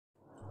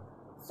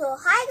So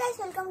hi guys,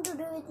 welcome to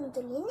Do with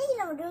Mithul. இன்னைக்கு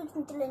நம்ம Do with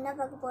Mithul என்ன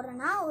பார்க்க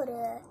போறோம்னா ஒரு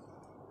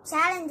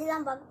சேலஞ்ச்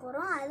தான் பார்க்க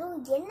போறோம். அதுவும்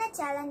என்ன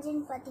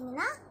சேலஞ்சுன்னு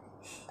பாத்தீங்கன்னா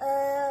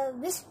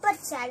விஸ்பர்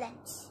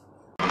சேலஞ்ச்.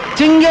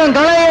 சிங்கம்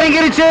களை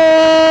இறங்கிருச்சு.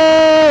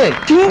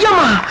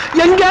 சிங்கமா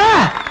எங்க?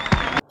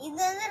 இது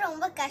வந்து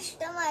ரொம்ப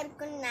கஷ்டமா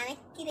இருக்குன்னு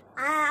நினைக்கிறேன்.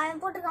 அவன்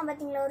போட்டுருக்கான்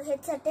பாத்தீங்களா ஒரு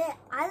ஹெட்செட்.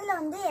 அதுல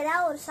வந்து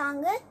ஏதாவது ஒரு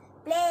சாங்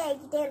ப்ளே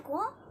ஆகிட்டே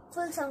இருக்கும்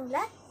ஃபுல் சவுண்ட்ல.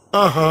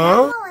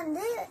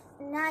 வந்து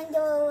நான் இங்க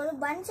ஒரு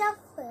பஞ்ச்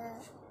ஆஃப்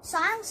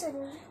சாங்ஸ்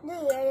வந்து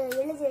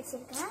எழுதி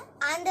வச்சிருக்கேன்.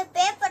 அந்த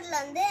பேப்பர்ல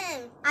வந்து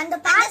அந்த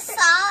பாட்டு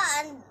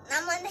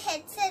நம்ம வந்து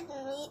ஹெட்செட்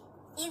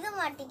இது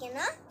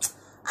மாட்டிக்கணும்.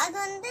 அது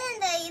வந்து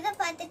அந்த இதை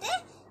பார்த்துட்டு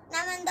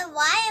நம்ம இந்த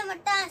வாயை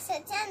மட்டும்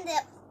அசைச்சு அந்த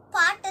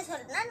பாட்டை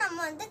சொல்றோம்னா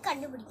நம்ம வந்து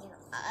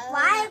கண்டுபிடிக்கணும்.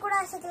 வாயை கூட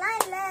அசைக்கலாம்,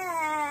 இல்ல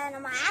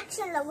நம்ம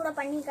ஆக்ஷன்ல கூட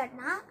பண்ணி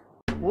காட்டினா.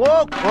 ஓ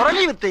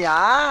குரலி வித்தையா?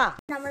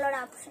 நம்மளோட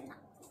ஆப்ஷன்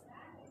தான்.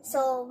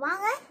 சோ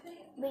வாங்க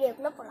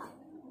வீடியோக்குள்ள போலாம்.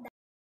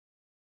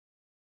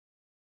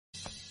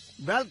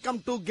 Welcome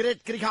to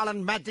great Kirikalan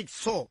magic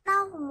show.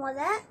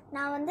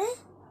 நான் வந்து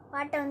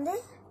பாட்டை வந்து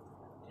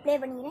ப்ளே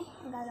பண்ணிக்கிறேன்.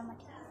 எங்கால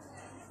மாட்டேன்.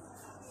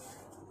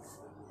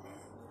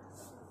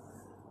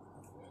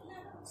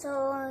 ஸோ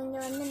இங்கே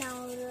வந்து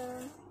நான் ஒரு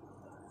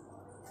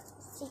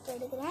சீட்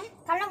எடுக்கிறேன்.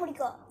 கண்ணை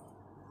முடிக்கோ.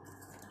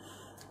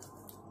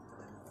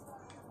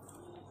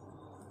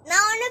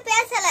 நான் ஒன்றும்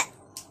பேசலை.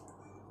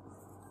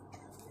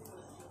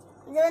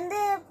 இது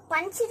வந்து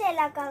பஞ்சு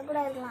டைலாக்காக கூட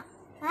இருக்கலாம்.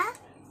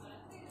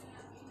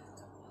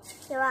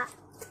 ஓகேவா?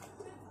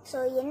 ஸோ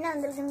என்ன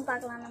வந்திருக்குன்னு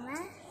பார்க்கலாம். நம்ம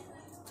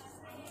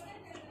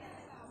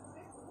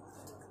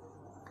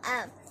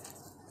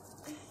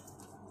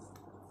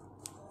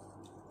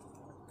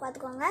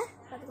பார்த்துக்கோங்க.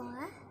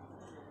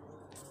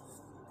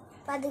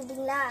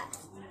 பார்த்துக்கிட்டீங்களா?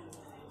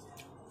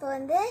 இப்போ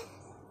வந்து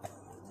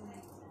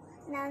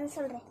நான் வந்து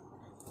சொல்கிறேன்.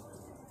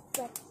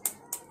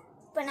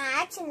 இப்போ நான்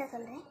ஆக்ஷனில்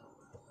சொல்கிறேன்.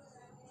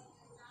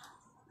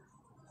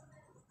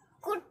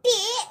 குட்டி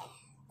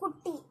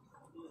குட்டி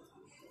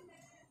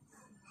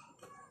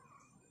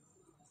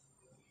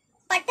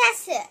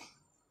பட்டாசு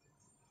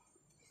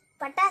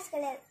பட்டாசு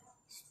கிடையாது.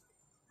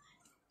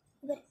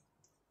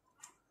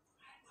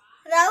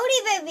 ரவுடி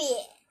பேபி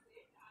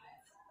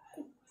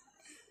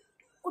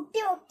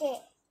குட்டி ஓகே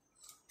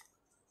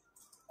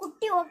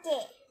குட்டி ஓகே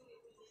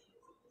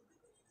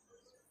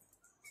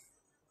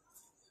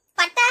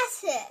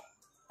பட்டாசு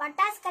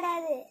பட்டாசு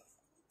கிடையாது.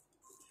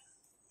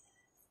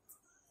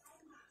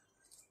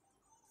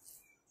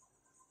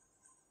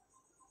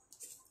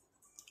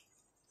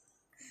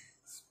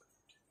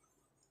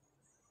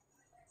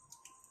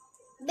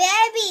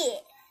 பேபி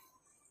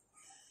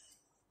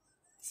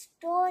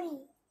ஸ்டோரி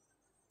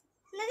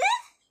என்னது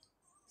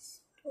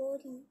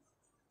ஸ்டோரி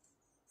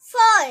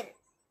ஃபார்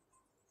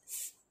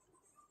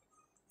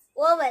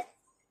ஓவர்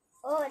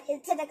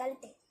ஹெட்செட்டை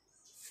கழட்டு.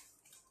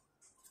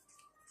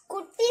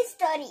 குட்டி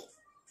ஸ்டோரி.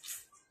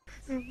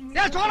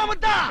 ஏ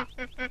சோளமுத்தா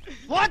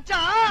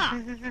போச்சா?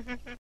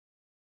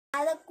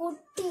 அத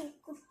குட்டி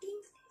குட்டி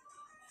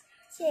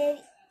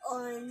சரி. ஓ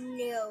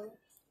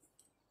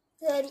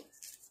சரி,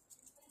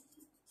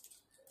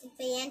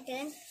 இப்போ ஏன்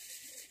டர்ன்.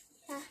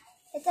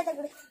 ஹெட்செட்டை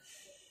கொடு.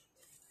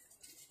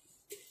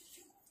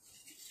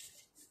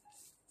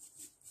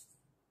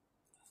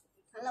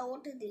 நல்லா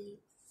ஓட்டுது.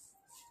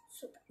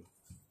 Super.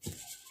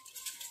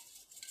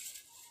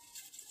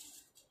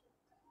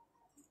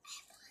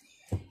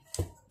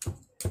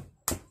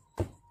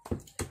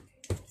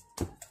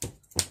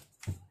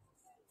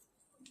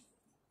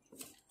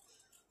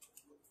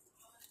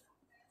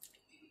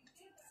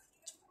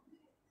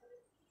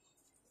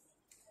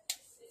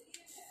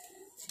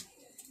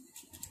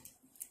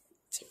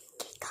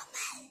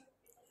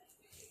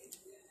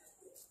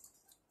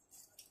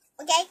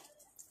 Okay,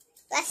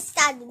 let's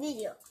start the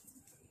video.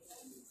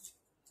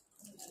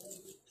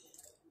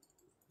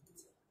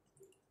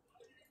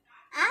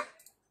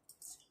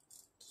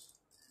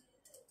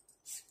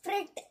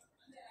 Sprint.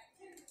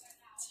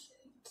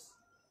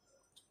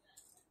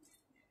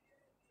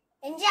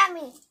 Enjoy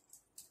me.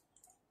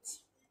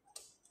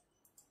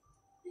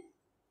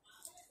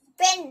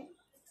 Pen.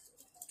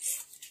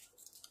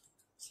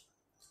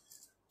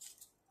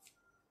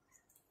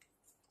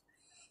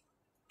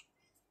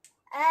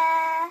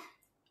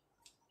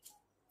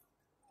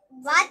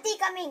 Vati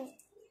coming.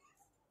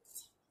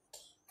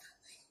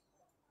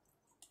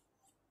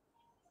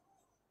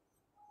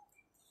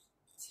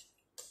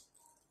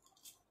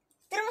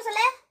 திரும்ப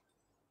சொல்ல.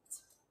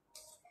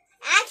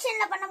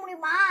 ஆக்ஷன்ல பண்ண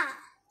முடியுமா?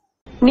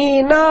 நீ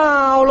என்ன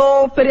அவ்வளோ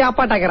பெரிய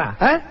அப்பாட்டாக்குறா?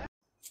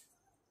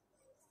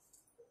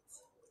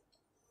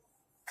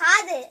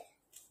 காது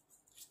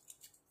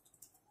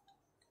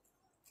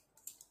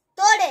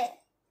தோடு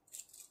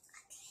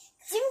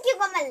ஜிம்கி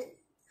கமல்.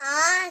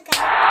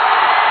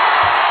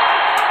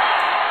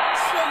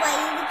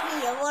 இதுக்கு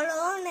எவ்வளோ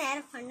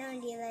நேரம் பண்ண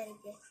வேண்டியதா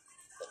இருக்கு.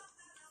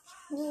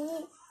 நீ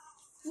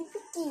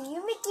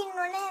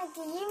இமிக்கின்னு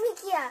எனக்கு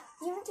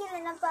இமிக்கியில்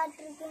என்ன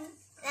பாட்டு இருக்கு?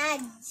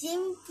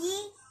 ஜிம்கி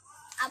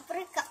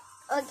அப்புறம்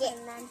ஓகே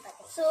நான்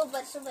பார்த்தேன்.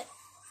 சூப்பர்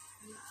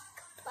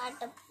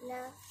பாட்டை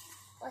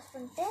வாஷ்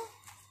பண்ணிட்டு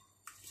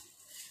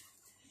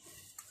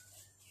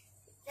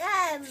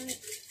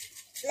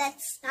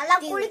நல்லா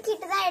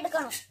குலுக்கிட்டு தான்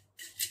எடுக்கணும்.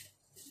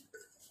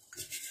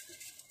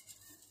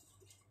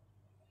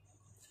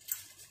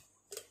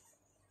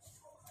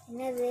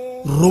 என்னது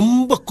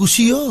ரொம்ப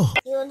குஷியோ?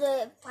 இது வந்து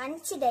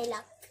பஞ்ச்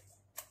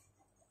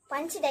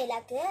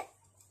டைலாக்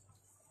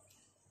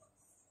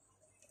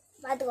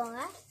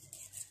பாத்துக்கோங்க.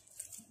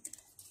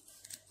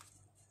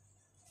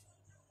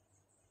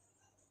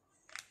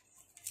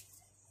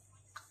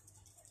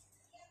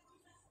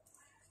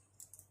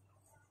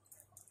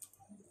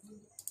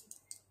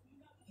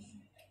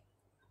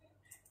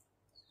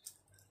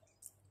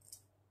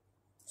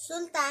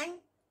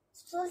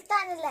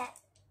 சுல்தான் இல்ல,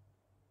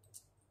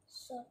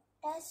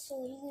 சொட்ட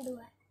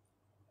சொருகிடுவேன்.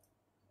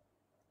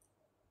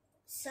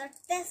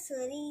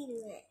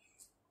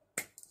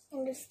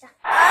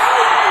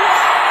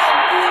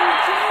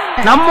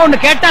 நம்ம ஒண்ணு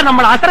கேட்டா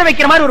நம்மள அசர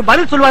வைக்கிற மாதிரி ஒரு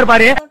பதில் சொல்லுவார்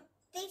பாரு.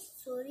 சொட்டை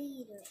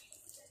சொருகிடுவேன்.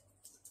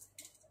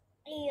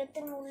 ஐயோ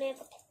திரும்ப உள்ளே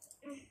போட்டேன்.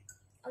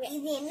 ஓகே,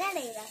 இது என்ன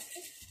டைலாக்?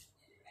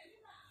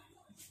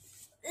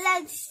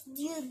 Let's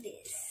to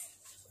this.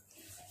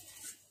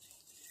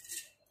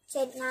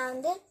 சரி, நான்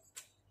வந்து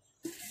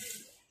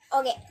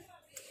ஓகே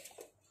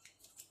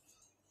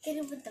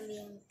திருப்பு தம்பி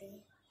என்கிட்ட.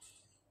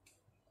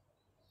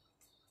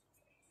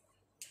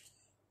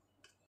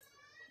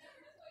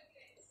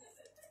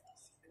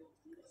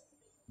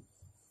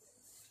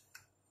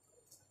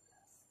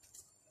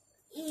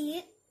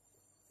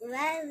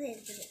 வேற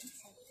இருக்குது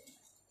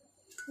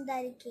இந்த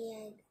அறிக்கையா?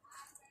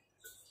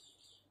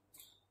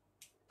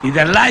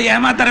 இதெல்லாம்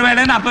ஏமாத்துற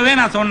வேலைன்னு அப்பவே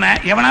நான்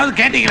சொன்னேன். எவனாவது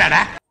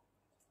கேட்டீங்களாடா?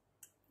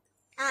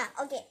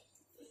 ஓகே,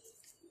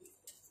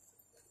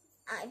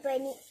 இப்போ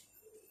நீ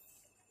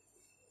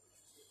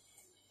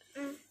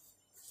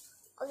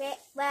ஓகே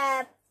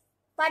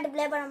பாட்டு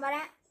ப்ளே பண்ண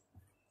போறேன்.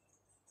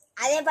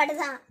 அதே பாட்டு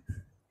தான்.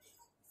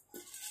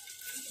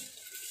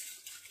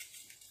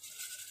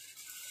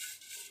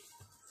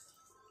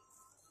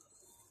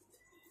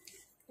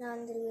 நான்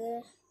வந்துருக்கு.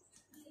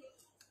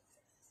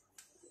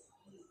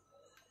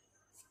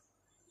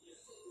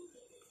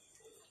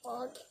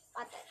 ஓகே,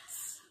 பார்த்தேன்.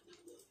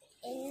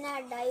 என்ன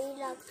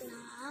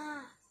டைலாக்னா,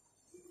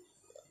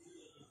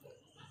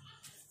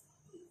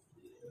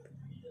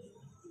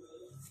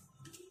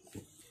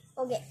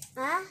 ஓகே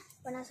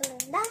இப்போ நான்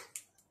சொல்றேன்டா.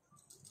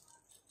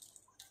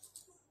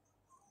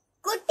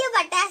 குட்டி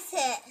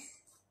பட்டாசு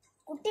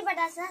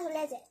தான்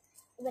சொல்லியாச்சு.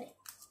 இவரு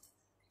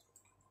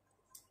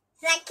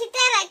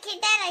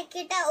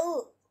ரக்கிட்ட ஊ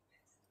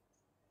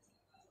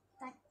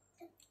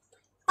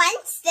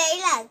பஞ்ச்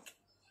டைலாக்.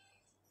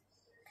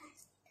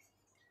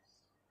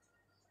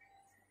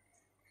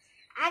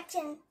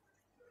 ஆக்ஷன்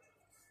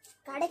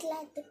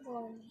கடைக்கெல்லாம் எடுத்துட்டு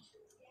போவோம்.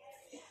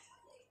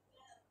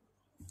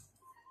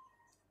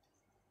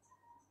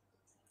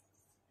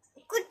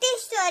 குட்டி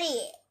ஸ்டோரி.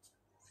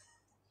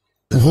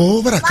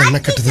 ஓவரா கண்ண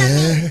கட்டுது.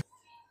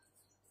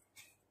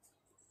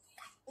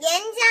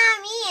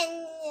 என்ஜாமி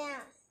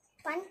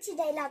பஞ்ச்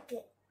டைலாக்.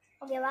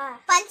 ஓகேவா?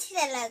 Punch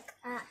dialogue.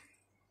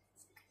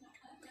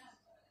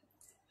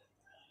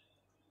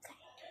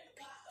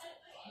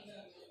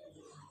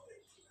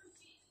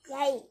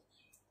 கை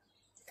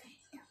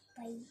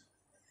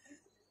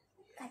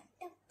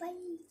கட்டப்பை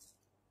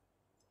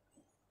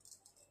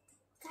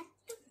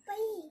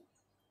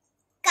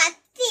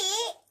கத்தி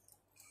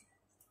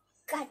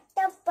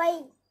கட்டப்பை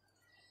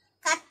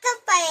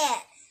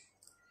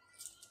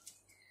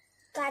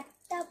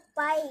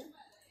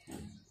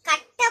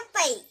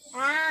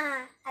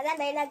அதான்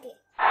டைலாக்.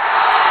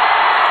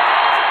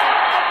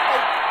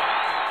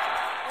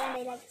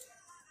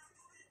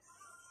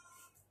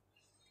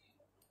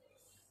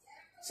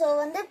 ஸோ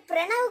வந்து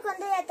பிரணவுக்கு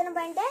வந்து எத்தனை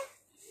பாயிண்ட்?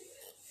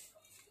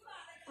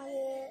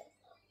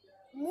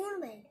 3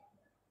 பாயிண்ட்.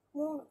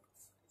 3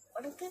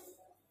 உனக்கு,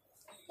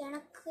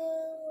 எனக்கு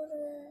ஒரு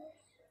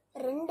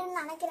 2ன்னு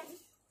நினைக்கிறேன்.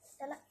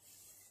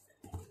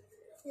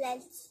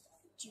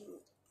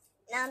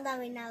 நான் தான்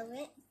வின்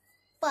ஆகுவேன்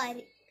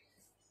பாரு.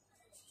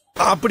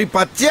 அப்படி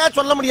பச்சையா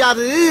சொல்ல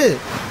முடியாது,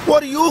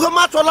 ஒரு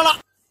யூகமா சொல்லலாம்.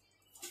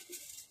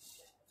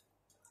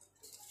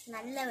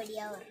 நல்ல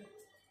வழியா வரும்.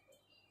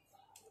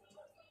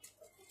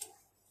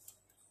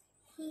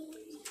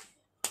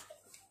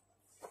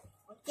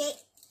 ஓகே,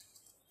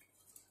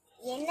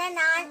 என்ன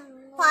நான்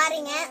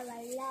பாருங்க.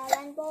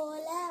 வல்லவன்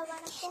போல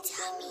வணக்கம்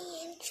சாமி.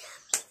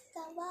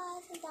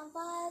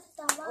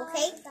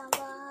 ஓகே,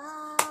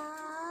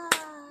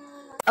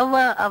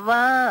 அவா அவா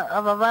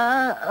அவவா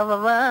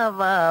அவவா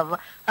அவா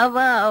அவா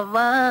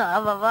அவா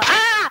அவவா.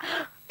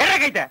 என்ன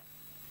கைட்ட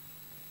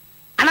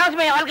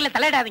அனாவசியமா என் வாழ்க்கையில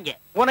தலையிடாதீங்க.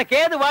 உனக்கு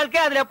ஏது வாழ்க்கை,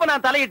 அதுல எப்ப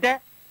நான் தலையிட்டேன்?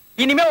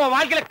 இனிமே உன்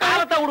வாழ்க்கையில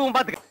காலத்தை விடுவோம்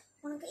பாத்துக்க.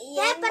 உனக்கு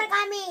பேப்பர்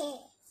காமி,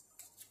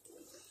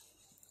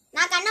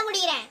 நான் கண்ண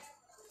முடிகிறேன்.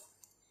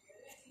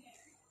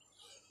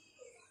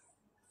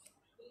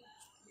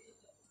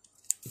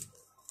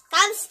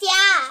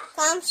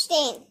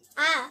 காம்ஸ்டேன்.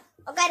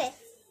 உட்காரு.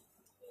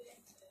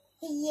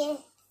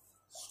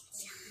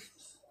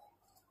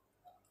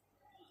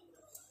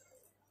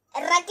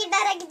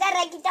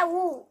 ரக்கிட்டா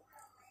ஊ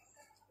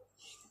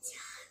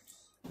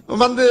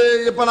வந்து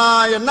இப்ப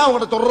நான் என்ன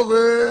உங்கள்கிட்ட சொல்றது?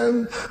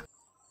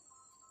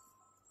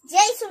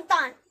 ஜெய்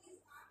சுல்தான்.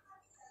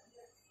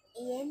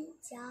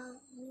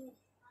 என்ஜாமி.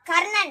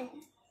 கர்ணன்.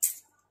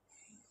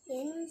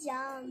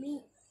 என்ஜாமி.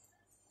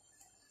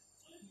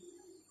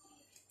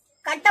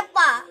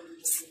 கட்டப்பா.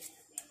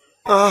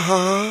 ஆஹா,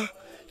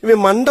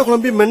 இவன் மண்டை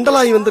குழம்பி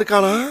மெண்டலாகி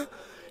வந்திருக்கானா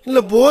இல்ல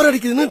போர்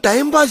அடிக்குதுன்னு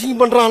டைம்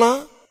பாசிங் பண்றானா?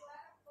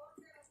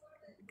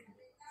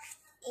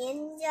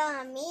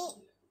 என்ஜாமி.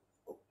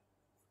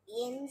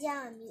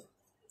 என்ஜாமி.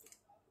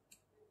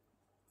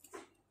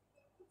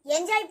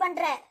 என்ஜாய்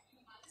பண்ற.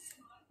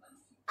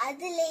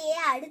 அதுலயே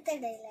அடுத்த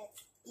dialogue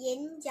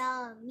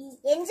என்ஜாமி.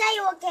 Enjoy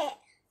okay.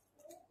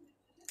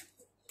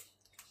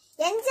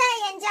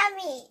 Enjoy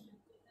என்ஜாமி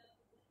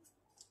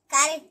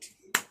correct.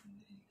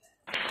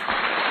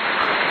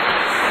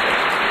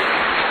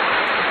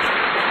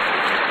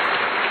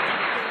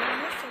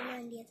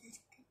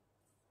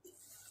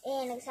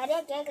 எனக்கு சரியா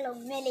கேட்கல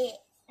உண்மையிலேயே.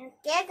 எனக்கு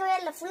கேட்கவே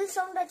இல்லை. ஃபுல்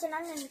சவுண்ட்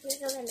வச்சனாலும் எனக்கு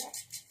கேட்கவே இல்லை.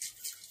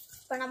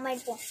 இப்போ நம்ம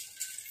இப்போ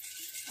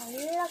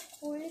நல்லா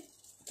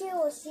குளிக்க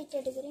ஒரு சீட்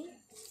எடுக்கிறேன்.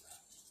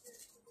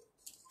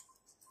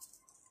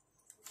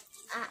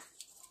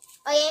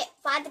 ஓகே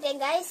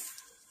பார்த்துட்டேன் கைஸ்.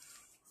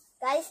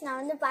 நான்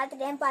வந்து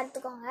பார்த்துட்டேன்,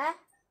 பார்த்துக்கோங்க.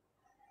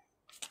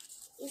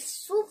 இது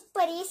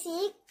சூப்பர் ஈஸி.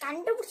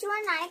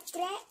 கண்டுபிடிச்சுவான்னு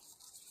நினைக்கிறேன்,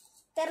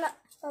 தெரியல.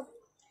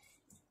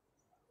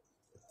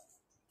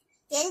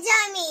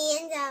 என்ஜாமி.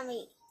 என்ஜாமி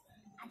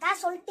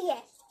அதான் சொல்லிட்டியே.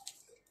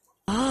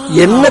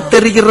 என்ன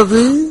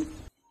தெரிகிறது?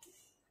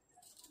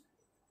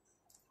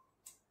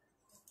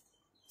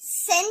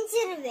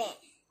 செஞ்சிருவேன்.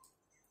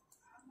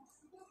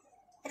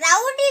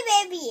 Rowdy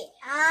baby.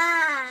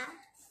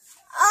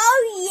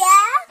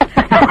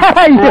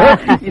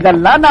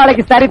 இதெல்லாம்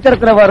நாளைக்கு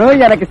சரித்திரத்துல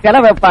வரும். எனக்கு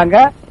செலவு வைப்பாங்க,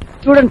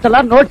 ஸ்டூடெண்ட்ஸ்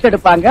எல்லாம் நோட்ஸ்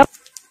எடுப்பாங்க.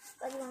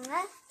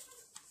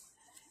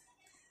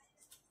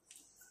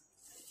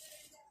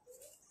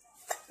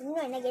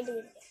 இன்னும் என்ன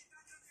கேட்டுக்கிட்டு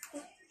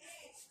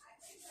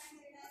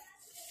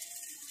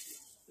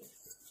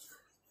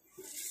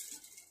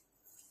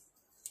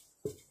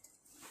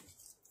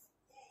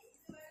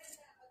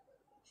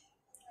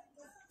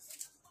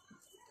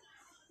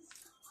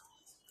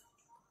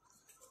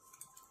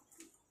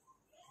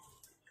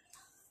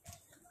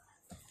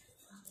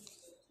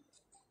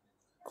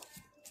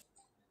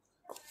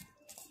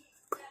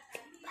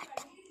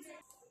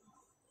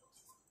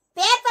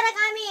பேப்பரை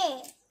காமி.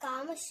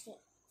 காமிச்சு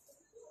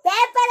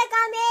பேப்பரை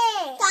காமி.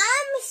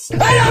 காமிச்சு.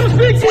 I am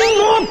speaking,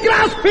 no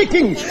class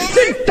speaking.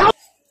 Sit down.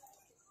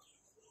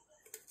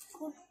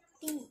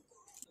 குட்டி.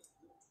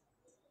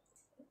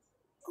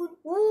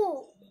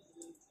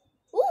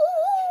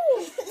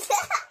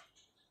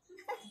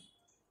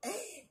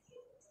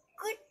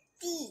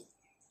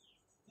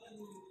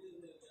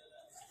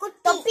 குட்டி.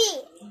 குட்டி.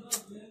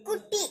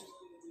 குட்டி.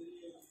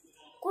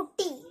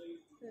 குட்டி.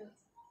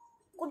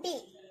 குட்டி.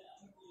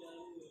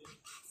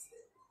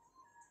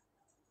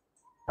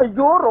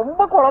 ஐயோ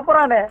ரொம்ப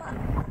குழப்பறானே.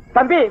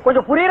 தம்பி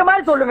கொஞ்சம் புரியுற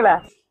மாதிரி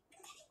சொல்லுங்களேன்.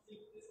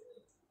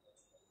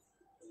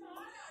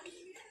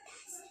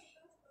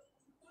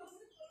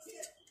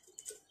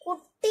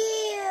 குட்டி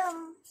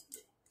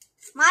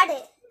மாடு.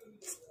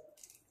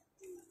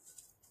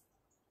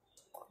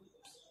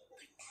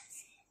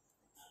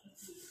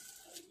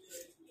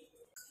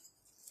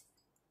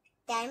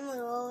 டைம்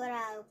ஓவர்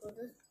ஆக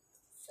போது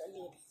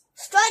சொல்லிடு.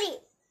 ஸ்டோரி.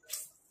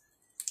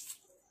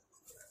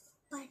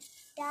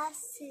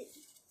 பட்டாசு.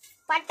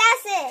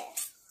 பட்டாசு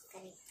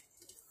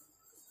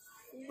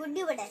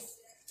குட்டி பட்டாசு.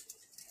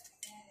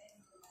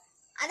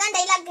 அதான்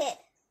டைலாக்.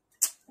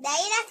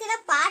 டைலாக்ல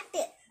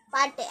பாட்டு.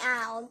 பாட்டு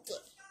ஓகே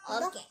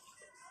ஓகே.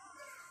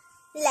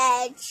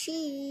 லட்சி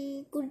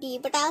குட்டி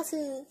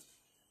பட்டாசு.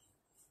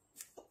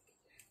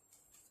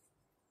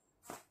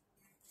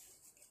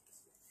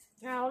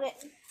 ஓகே.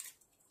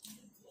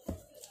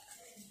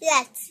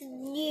 Let's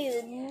do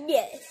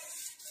this.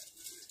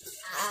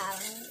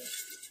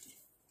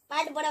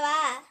 பாட்டு போடவா?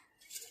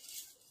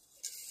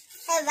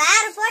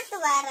 வேற போட்டு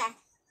வேற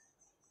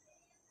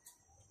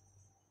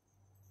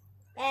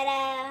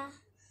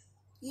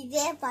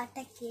இதே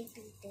பாட்டை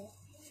கேட்டுக்கிட்டு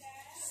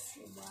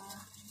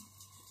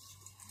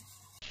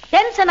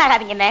tension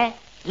ஆகாதீங்கண்ணே.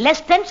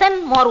 Less tension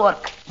more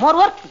work, more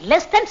work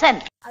less tension.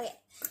 Okay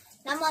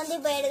நம்ம வந்து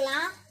இப்போ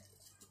எடுக்கலாம்.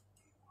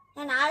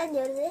 நாலஞ்சு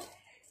வருது.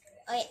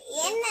 ஓகே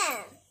என்ன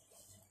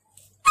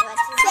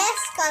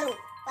ஃபேஸ் கரு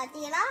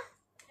பாத்தீங்களா?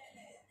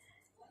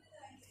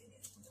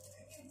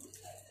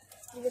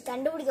 இது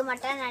கண்டுபிடிக்க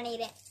மாட்டேன்னு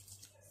நினைக்கிறேன்.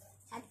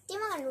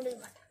 சத்தியமா கண்டுபிடிக்க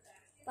மாட்டேன்.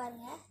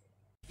 பாருங்க.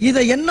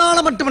 இத என்னால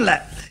மட்டுமல்ல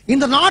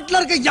இந்த நாட்டுல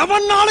இருக்க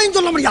எவனாலையும்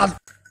சொல்ல முடியாது.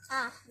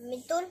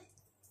 மித்துல்.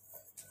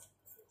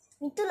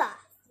 மித்துலா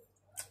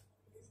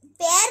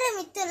பேரு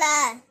மித்துலா.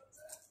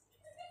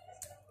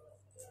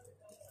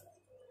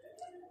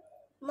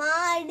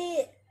 மாடு.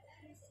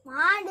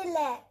 மாடுல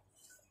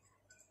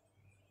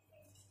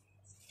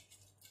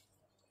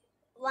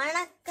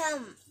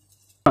வணக்கம்.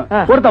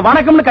 ஒருத்த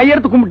வணக்கம்னு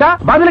கையெடுத்து கும்பிட்டா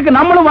பதிலுக்கு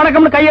நம்மளும்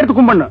வணக்கம்னு கையெடுத்து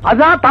கும்பிடணும்.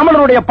 அதுதான்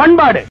தமிழருடைய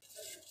பண்பாடு.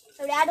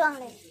 அப்படி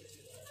ஆடுவாங்களே.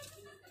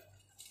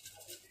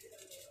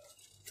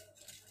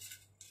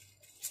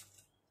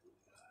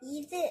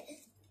 இது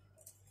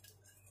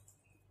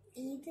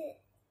இது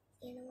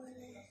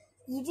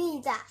இது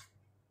இதா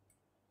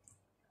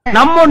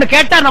நம்ம ஒண்ணு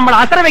கேட்டா நம்மள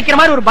அசர வைக்கிற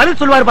மாதிரி ஒரு பதில்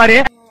சொல்லுவார் பாரு.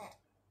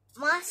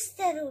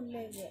 மாஸ்டர்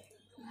உள்ளது.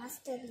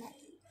 மாஸ்டர்ல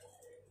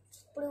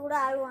இப்படி கூட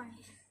ஆடுவாங்க.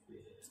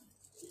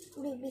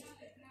 இப்படி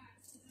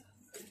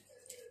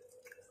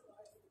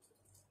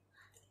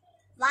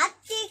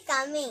வாத்தி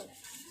கம்மி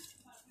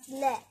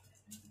இல்ல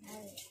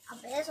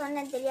அப்பயே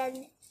சொன்னேன்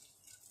தெரியாது.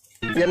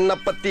 என்ன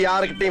பத்தி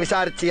யாருக்கிட்டையும்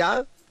விசாரிச்சியா?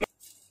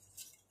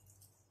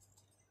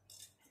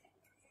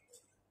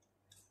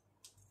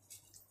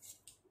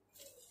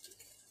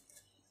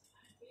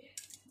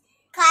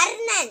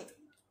 கர்ணன்.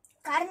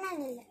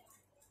 கர்ணன் இல்ல.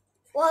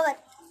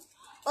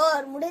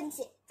 ஓவர்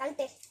முடிஞ்சு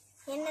கழட்டு.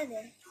 என்னது?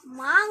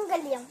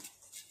 மாங்கல்யம்.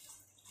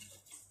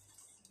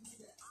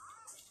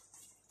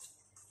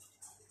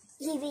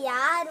 இது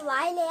யார்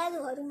வாயிலையாவது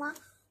வருமா?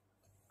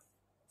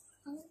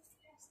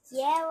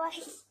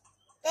 வாய்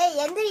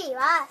எந்திரி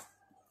வா.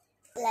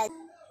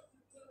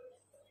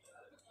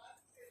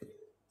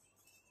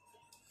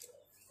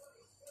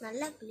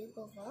 நல்லா புளி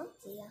போகும்.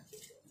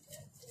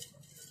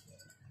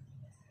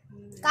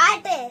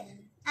 காட்டு.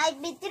 நான்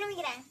இப்படி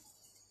திரும்பிக்கிறேன்.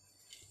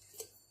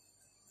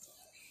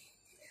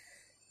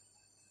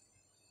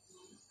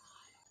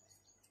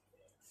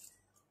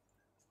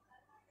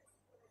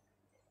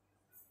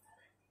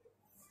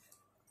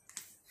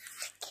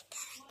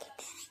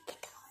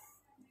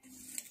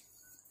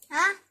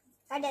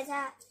 காட்டியாச்சா?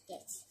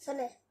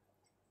 சொல்லு.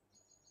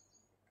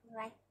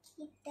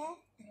 ரக்கிட்ட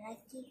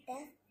ரக்கிட்ட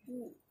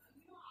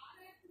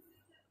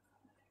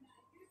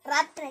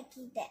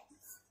ரக்கிட்ட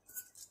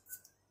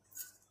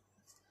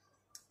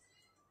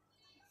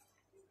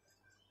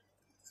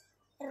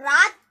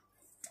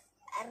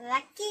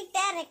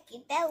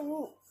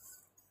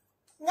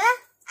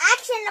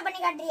ஆக்ஷன்ல பண்ணி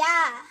காட்டுறியா?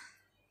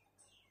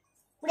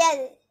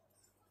 முடியாது.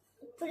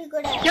 இப்படி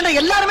கூட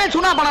எல்லாருமே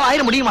சுனா பணம்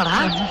ஆயிர முடியுமாடா?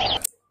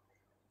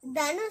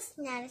 தனுஷ்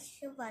நடிச்ச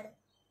படம்.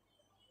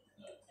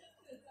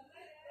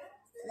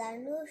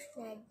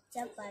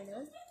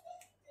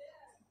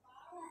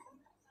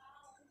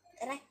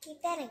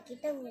 ரக்கிட்ட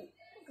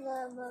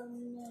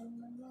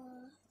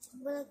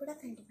கூட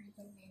கண்டுபிடிக்க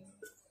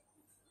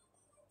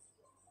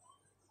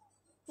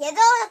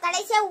ஏதோ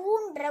கடைசியா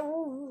ஊன்ற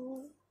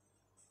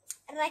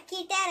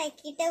ரக்கிட்ட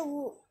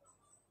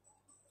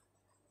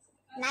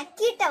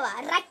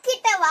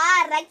நக்கிட்டவா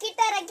ரக்கிட்ட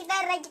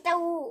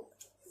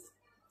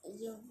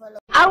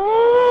இவ்வளவு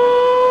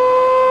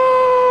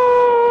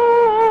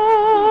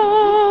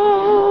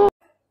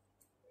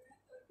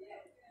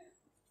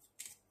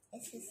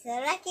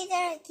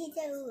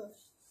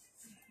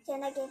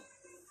எனக்கு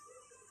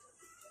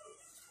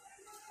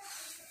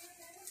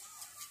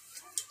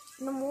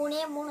இன்னும்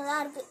மூணு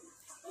தான் இருக்கு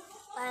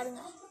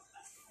பாருங்க.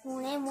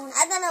 3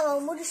 அதான் நம்ம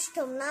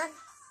முடிச்சிட்டோம்னா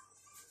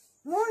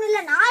 3 இல்ல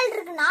 4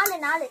 இருக்கு. 4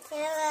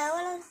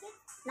 எவ்வளவு இருக்கு?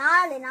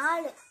 4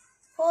 4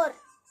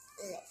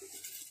 இல்ல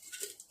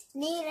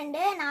நீ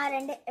 2 நான்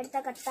 2 எடுத்தா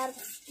கரெக்டா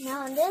இருக்கும்.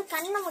 நான் வந்து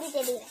கண்ணை மூடி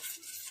கேட்டுக்கிறேன்.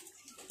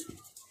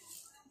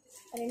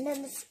 2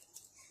 இருந்துச்சு.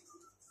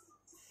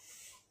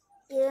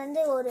 இது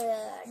வந்து ஒரு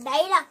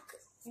டைலாக்.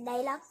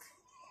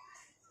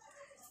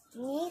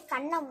 நீ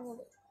கண்ணை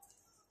மூடு.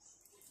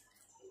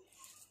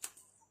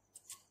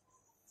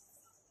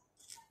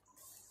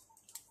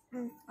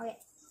 ஓகே.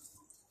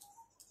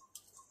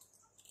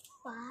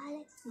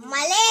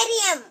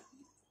 மலேரியம்.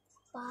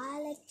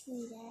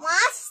 பாலக்கீரை.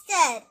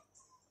 மாஸ்டர்.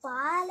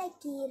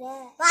 பாலக்கீரை.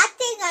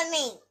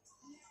 வாத்திகமே.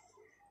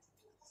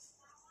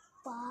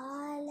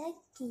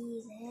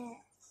 பாலக்கீரை.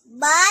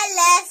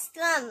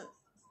 பாலஸ்ரம்.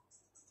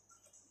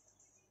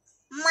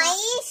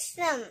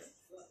 மைஸ்ரம்.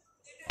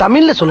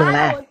 தமிழ்ல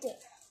சொல்லுங்களேன். ஓகே.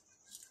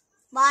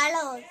 பால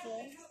ஓகே.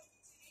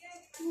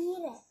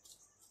 கீரை.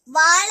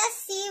 பால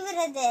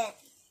சீவுறது.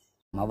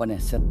 அவனே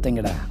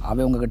செத்தங்கடா.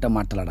 அவன் உங்ககிட்ட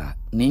மாட்டலடா.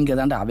 நீங்க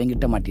தாண்டா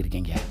அவங்கிட்ட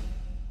மாட்டிருக்கீங்க.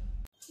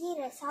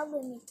 கீரை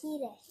சாப்பிடுங்க.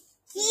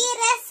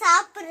 கீரை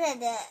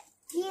சாப்பிடுறது.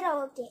 கீரை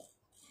ஓகே.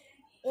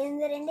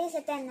 இந்த 2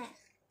 செத்த என்ன?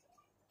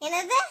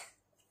 என்னது?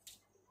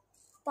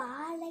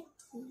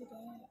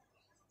 பாலக்கீரை.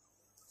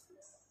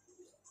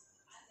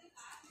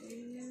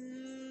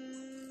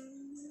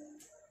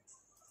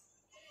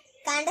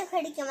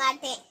 கண்டுபிடிக்க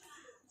மாட்டேன்.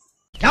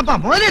 ஏப்பா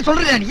முதல்ல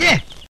சொல்றியா நீ?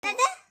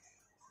 என்னது?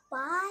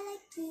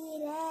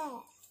 பாலக்கீரை.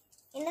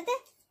 என்னது?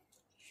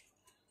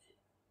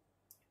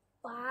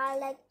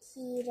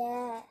 பாலக்கீரை.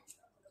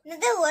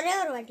 என்னது? ஒரே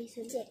ஒரு வாட்டி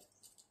சொல்லு.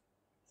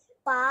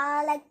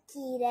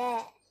 பாலக்கீரை.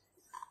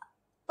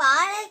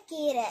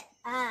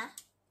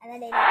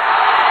 அதான்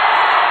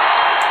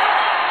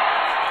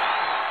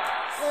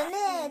இது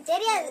வந்து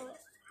தெரியாது.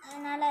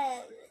 அதனால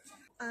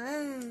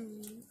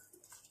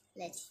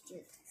let's do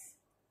this.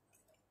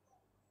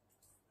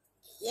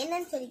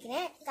 என்னன்னு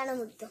சொல்லிக்கிறேன். கண்ண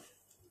முடிக்கும்.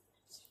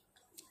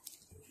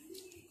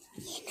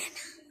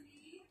 என்னன்னா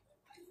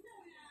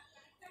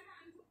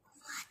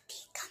வாத்தி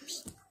கம்மி.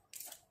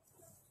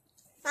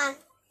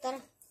 தர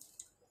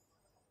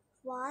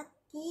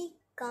வாத்தி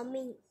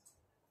கம்மிங்.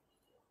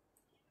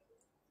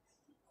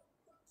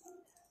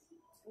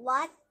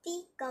 வாத்தி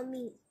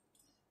கம்மிங்.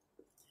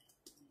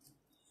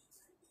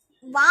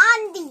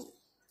 வாந்தி.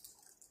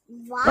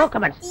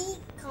 வாத்தி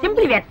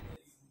சிம்பிளி வேர்.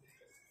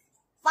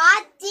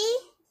 வாத்தி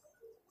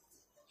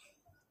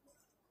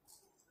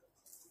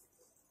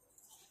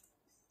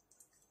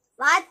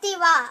வாத்தி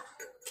வா.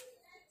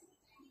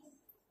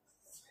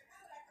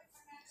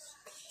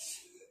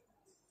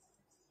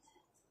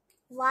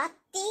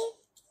 வாத்தி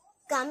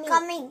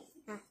coming.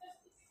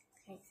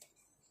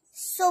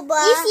 Suba.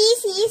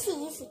 Easy. Easy.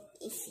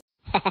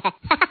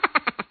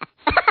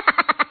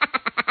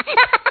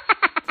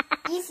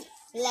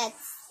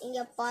 Let's. இங்க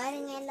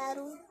பாருங்க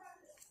எல்லாரும்.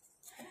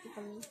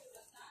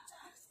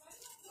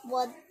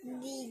 What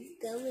the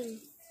going?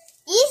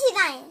 Easy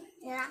தான்.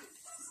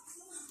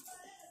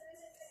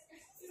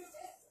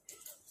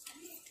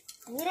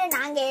 இரு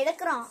நாங்க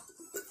எடுக்கிறோம்.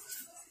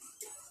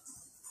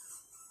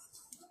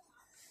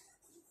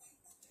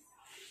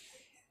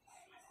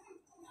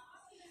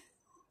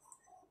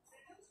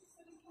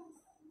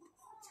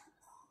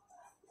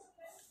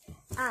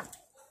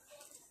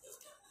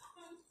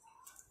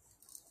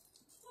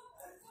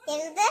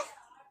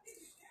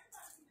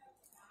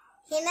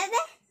 என்னது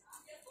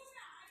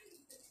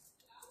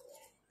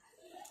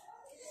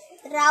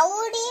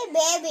ரவுடி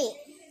பேபி.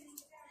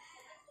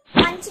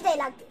 Punch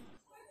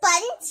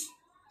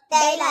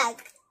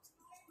dialogue.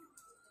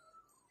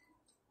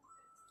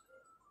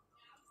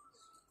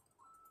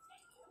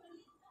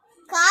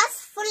 காசு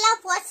ஃபுல்லா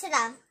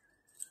போச்சுடா.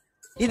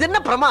 இது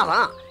என்ன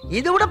பிரமாதம்?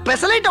 இது விட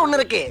பெசலைட் ஒண்ணு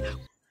இருக்கு.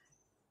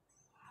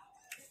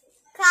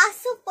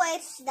 காசு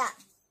போயிடுச்சுடா.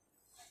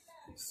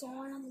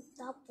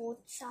 சோனமுத்தா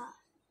போச்சா.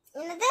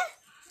 என்னது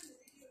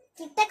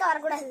கிட்டக்க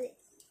வரக்கூடாது.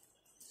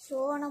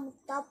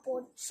 சோனமுத்தா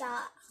போச்சா.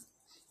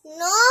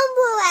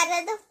 நோம்பு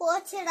வர்றது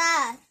போச்சுடா.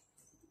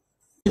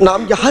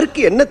 நாம்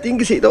யாருக்கு என்ன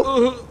தீங்கு செய்தோம்?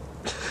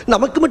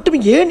 நமக்கு மட்டும்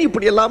ஏன்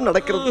இப்படி எல்லாம்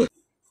நடக்கிறது?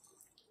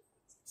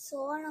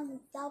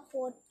 சோனமுத்தா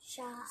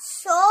போச்சா.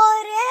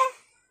 சோறு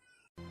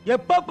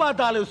எப்ப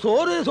பார்த்தாலும்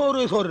சோறு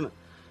சோறு சோறுன்னு.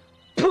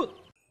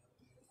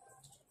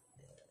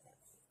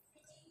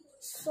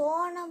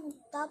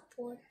 சோனமுத்தா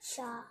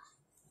போச்சா.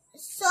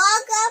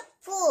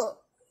 சோகப்பூ.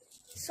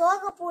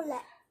 சோகப்பூல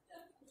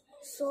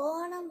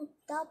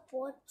சோனமுத்தா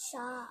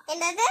போச்சா.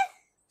 என்னது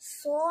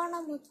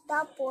சோனமுத்தா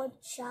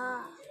போச்சா.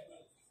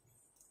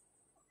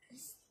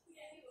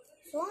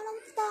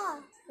 சோனமுத்தா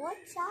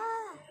போச்சா.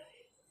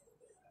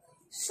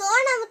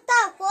 சோனமுத்தா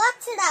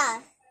போச்சுடா.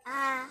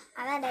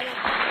 அதான்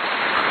டைலாக்.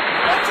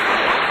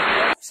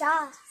 போச்சா.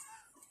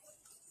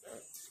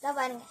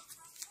 பாருங்க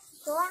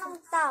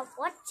சோனமுத்தா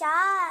போச்சா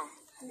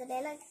அந்த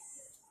டைலாக்.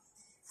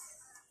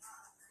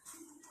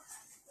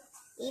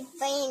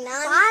 இப்ப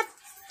நான்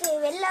பாட்டு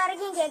வெளில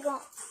வரைக்கும்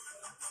கேட்கும்.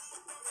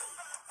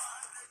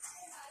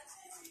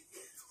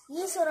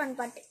 ஈஸ்வரன்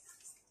பாட்டு.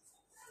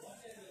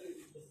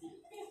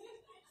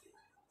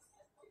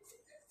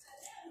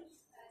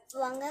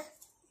 வாங்க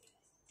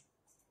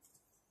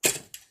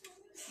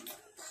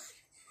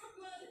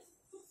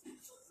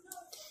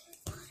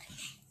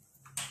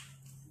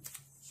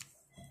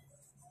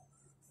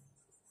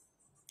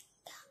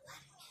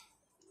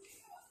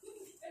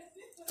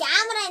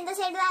கேமரா இந்த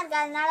சைடு தான் இருக்கு,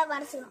 அதனால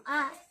மறைச்சிடும்.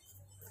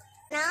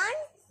 நான்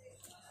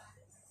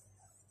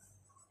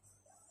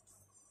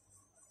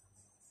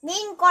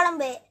மீன்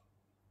குழம்பு.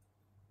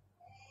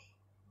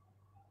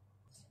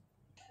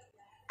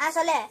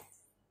 சொல்லு.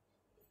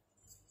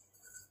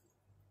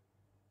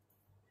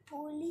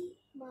 புளி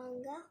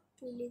மாங்காய்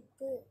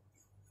புளிப்பு.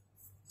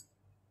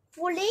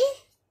 புளி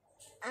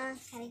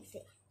கரெக்ட்.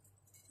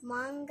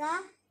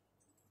 மாங்காய்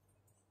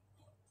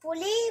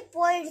புளி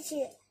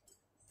போயிடுச்சு.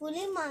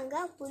 புளி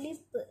மாங்காய்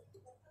புளிப்பு.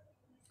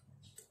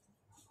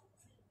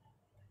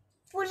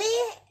 புளி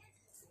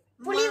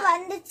புளி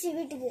வந்துச்சு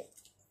வீட்டுக்கு.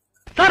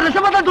 சார்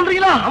நிஜமா தான்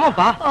சொல்றீங்களா?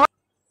 ஆமாப்பா.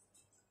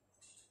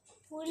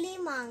 புளி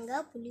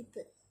மாங்காய்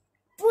புளிப்பு.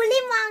 புளி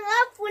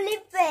மாங்காய்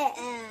புளிப்பு.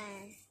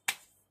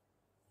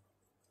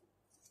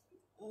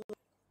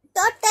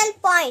 Total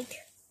point.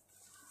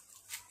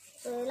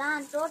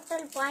 இதெல்லாம்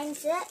டோட்டல்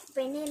பாயிண்ட்ஸ்.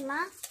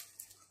 பெண்ணிடலாம்.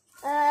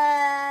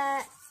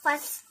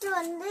 ஃபர்ஸ்ட்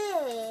வந்து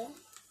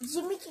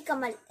ஜிமிக்கி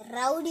கமல்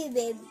ரவுடி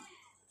பேபி.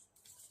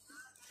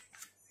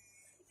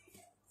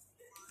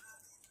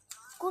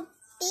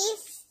 குட்டி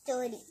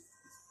ஸ்டோரி.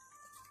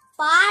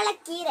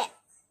 பாலக்கீரை.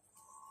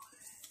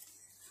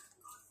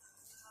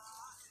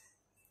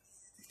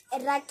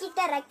 ரக்கிட்ட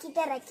ரக்கிட்ட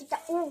ரக்கிட்ட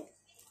ஊ.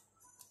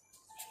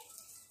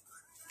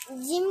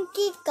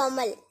 ஜிம்கி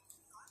கமல்.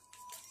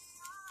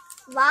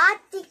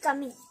 வாத்தி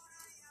கமி.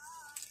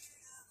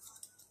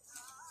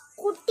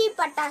 குட்டி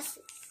பட்டாசு.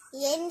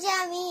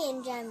 என்ஜாமி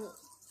என்ஜாமி.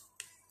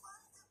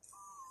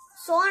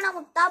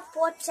 சோனமுத்தா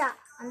போச்சா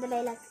அந்த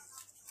டைலாக்.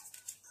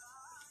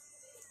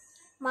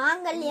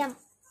 மாங்கல்யம்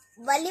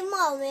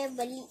வலிமாவே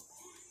வலி.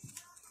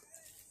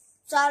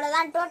 ஸோ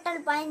அவ்வளோதான்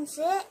டோட்டல்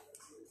பாயிண்ட்ஸு.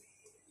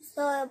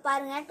 ஸோ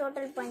பாருங்க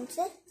டோட்டல்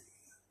பாயிண்ட்ஸு.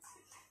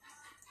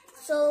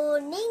 ஸோ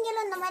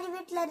நீங்களும் இந்த மாதிரி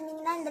வீட்டில்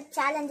இருந்தீங்கன்னா இந்த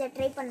சேலஞ்சை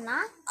ட்ரை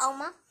பண்ணலாம்.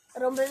 ஆமாம்,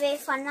 ரொம்பவே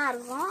ஃபன்னாக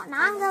இருக்கும்.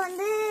 நாங்கள்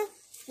வந்து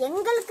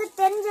எங்களுக்கு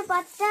தெரிஞ்ச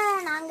பாட்டை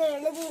நாங்கள்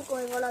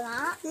எழுதியிருக்கோம்.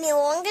 இவ்வளோதான்.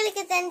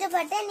 உங்களுக்கு தெரிஞ்ச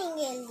பாட்டை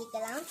நீங்கள்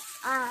எழுதிக்கலாம்.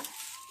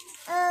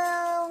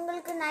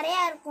 உங்களுக்கு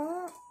நிறையா இருக்கும்.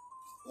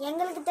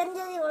 எங்களுக்கு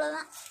தெரிஞ்சது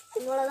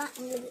இவ்வளோதான்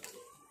எங்களுக்கு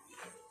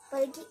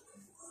இப்போதைக்கு.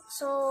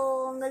 ஸோ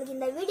உங்களுக்கு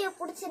இந்த வீடியோ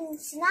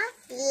பிடிச்சிருந்துச்சுன்னா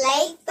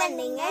லைக்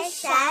பண்ணுங்க,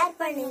 ஷேர்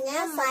பண்ணுங்க,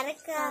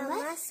 மறக்காம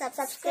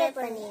சப்ஸ்கிரைப்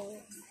பண்ணுங்க.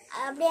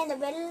 அப்படியே அந்த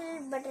பெல்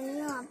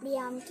பட்டனையும் அப்படியே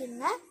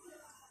அமுக்கிடுங்க.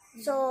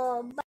 ஸோ